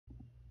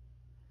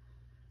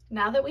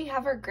Now that we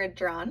have our grid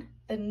drawn,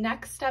 the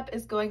next step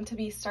is going to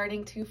be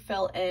starting to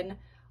fill in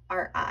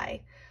our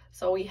eye.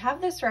 So we have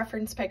this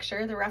reference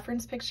picture. The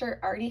reference picture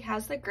already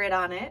has the grid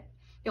on it.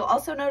 You'll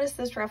also notice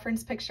this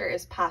reference picture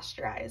is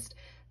posturized.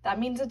 That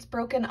means it's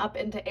broken up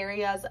into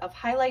areas of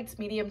highlights,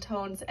 medium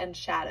tones, and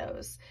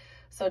shadows.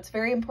 So it's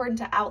very important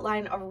to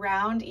outline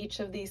around each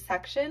of these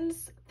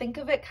sections. Think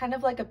of it kind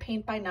of like a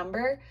paint by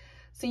number.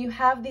 So you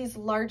have these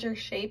larger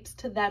shapes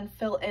to then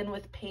fill in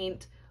with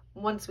paint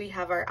once we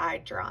have our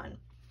eye drawn.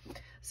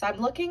 So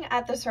I'm looking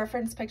at this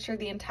reference picture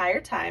the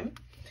entire time.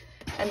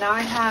 And now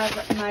I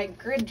have my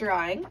grid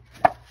drawing,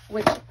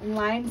 which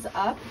lines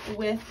up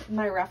with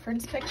my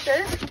reference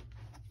picture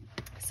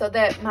so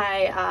that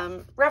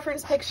my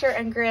reference picture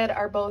and grid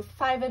are both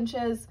 5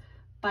 inches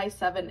by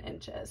 7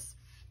 inches.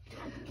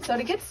 So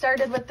to get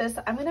started with this,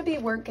 I'm going to be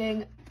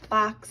working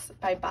box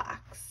by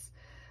box.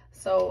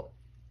 So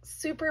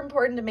super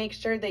important to make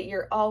sure that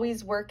you're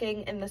always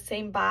working in the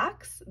same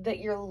box that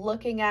you're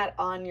looking at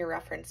on your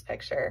reference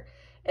picture.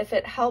 If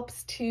it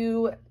helps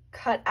to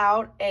cut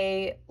out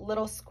a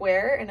little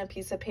square in a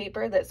piece of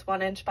paper that's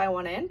 1 inch by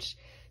 1 inch,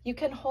 you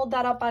can hold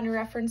that up on your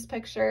reference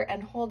picture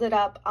and hold it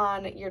up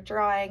on your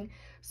drawing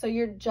so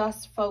you're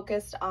just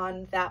focused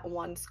on that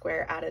one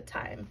square at a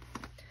time.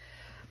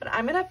 But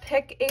I'm going to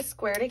pick a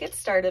square to get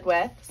started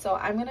with. So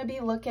I'm going to be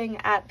looking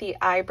at the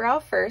eyebrow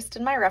first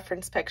in my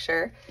reference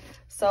picture.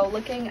 So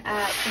looking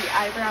at the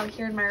eyebrow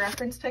here in my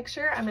reference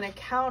picture, I'm going to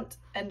count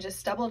and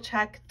just double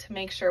check to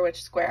make sure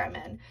which square I'm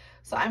in.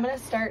 So I'm going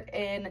to start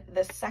in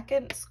the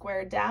second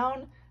square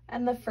down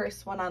and the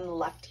first one on the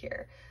left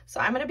here. So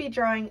I'm going to be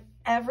drawing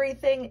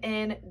everything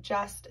in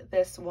just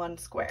this one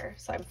square.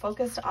 So I'm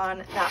focused on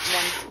that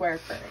one square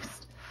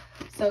first.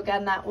 So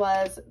again, that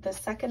was the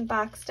second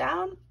box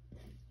down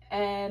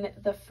and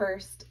the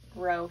first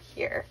row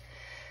here.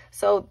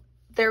 So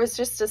there was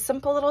just a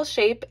simple little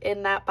shape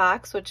in that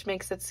box, which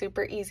makes it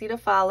super easy to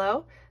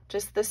follow,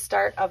 just the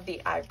start of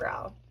the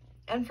eyebrow.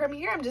 And from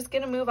here, I'm just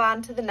going to move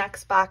on to the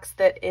next box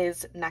that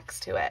is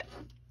next to it.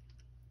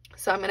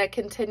 So I'm going to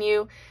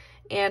continue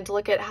and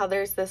look at how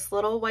there's this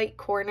little white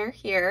corner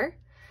here.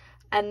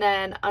 And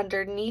then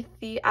underneath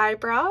the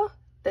eyebrow,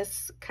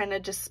 this kind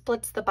of just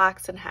splits the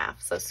box in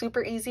half. So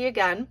super easy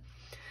again.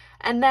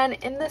 And then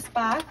in this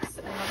box,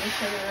 and let me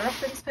show you the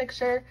reference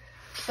picture.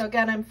 So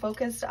again, I'm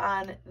focused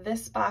on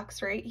this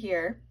box right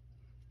here.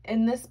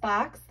 In this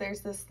box, there's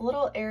this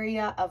little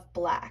area of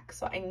black.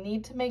 So I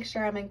need to make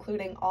sure I'm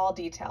including all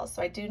details.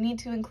 So I do need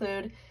to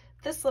include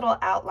this little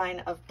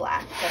outline of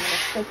black. So I'm going to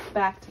stick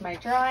back to my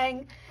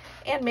drawing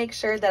and make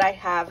sure that I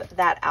have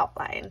that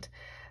outlined.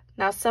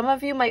 Now, some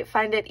of you might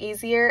find it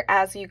easier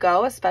as you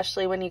go,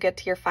 especially when you get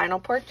to your final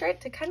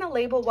portrait, to kind of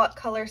label what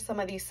color some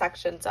of these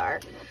sections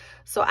are.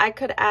 So I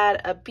could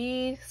add a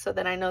B so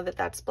that I know that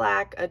that's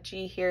black, a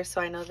G here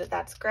so I know that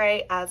that's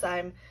gray as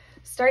I'm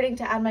starting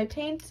to add my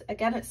paint.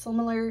 Again, it's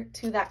similar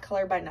to that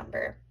color by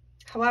number.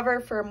 However,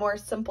 for a more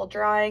simple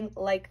drawing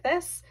like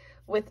this,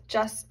 with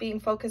just being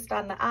focused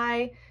on the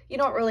eye, you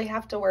don't really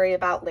have to worry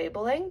about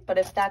labeling, but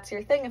if that's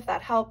your thing, if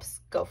that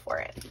helps, go for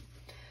it.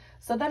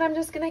 So then I'm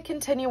just going to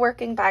continue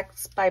working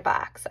box by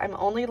box. I'm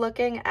only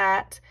looking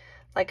at,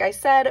 like I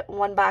said,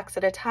 one box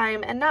at a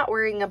time and not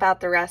worrying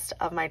about the rest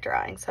of my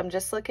drawing. So I'm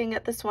just looking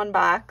at this one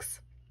box.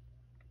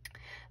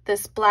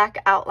 This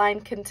black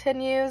outline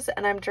continues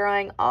and I'm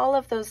drawing all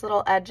of those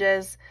little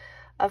edges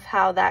of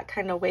how that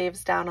kind of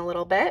waves down a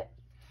little bit.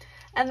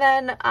 And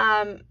then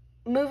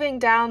moving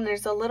down,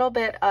 there's a little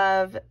bit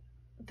of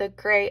the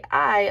gray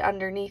eye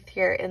underneath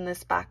here in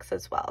this box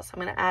as well. So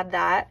I'm going to add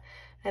that.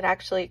 It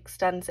actually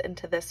extends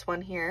into this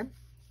one here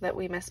that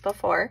we missed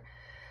before.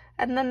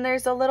 And then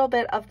there's a little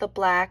bit of the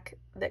black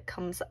that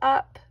comes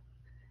up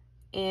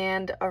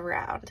and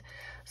around.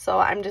 So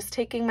I'm just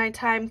taking my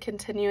time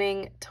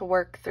continuing to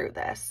work through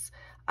this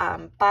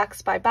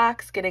box by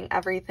box, getting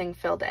everything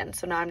filled in.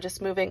 So now I'm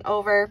just moving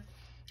over.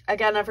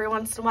 Again, every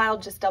once in a while,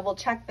 just double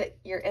check that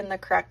you're in the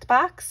correct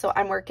box. So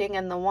I'm working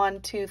in the 1,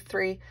 2,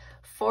 3,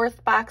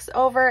 4th box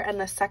over and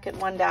the second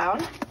one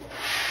down.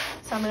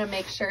 So I'm going to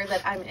make sure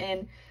that I'm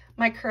in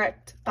my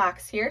correct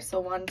box here. So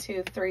 1,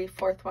 2, 3,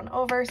 4th one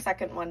over,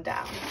 second one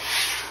down.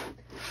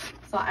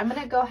 So I'm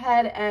going to go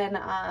ahead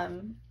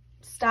and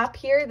stop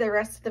here. The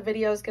rest of the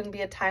video is going to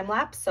be a time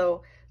lapse.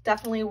 So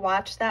definitely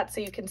watch that so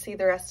you can see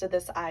the rest of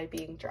this eye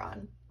being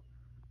drawn.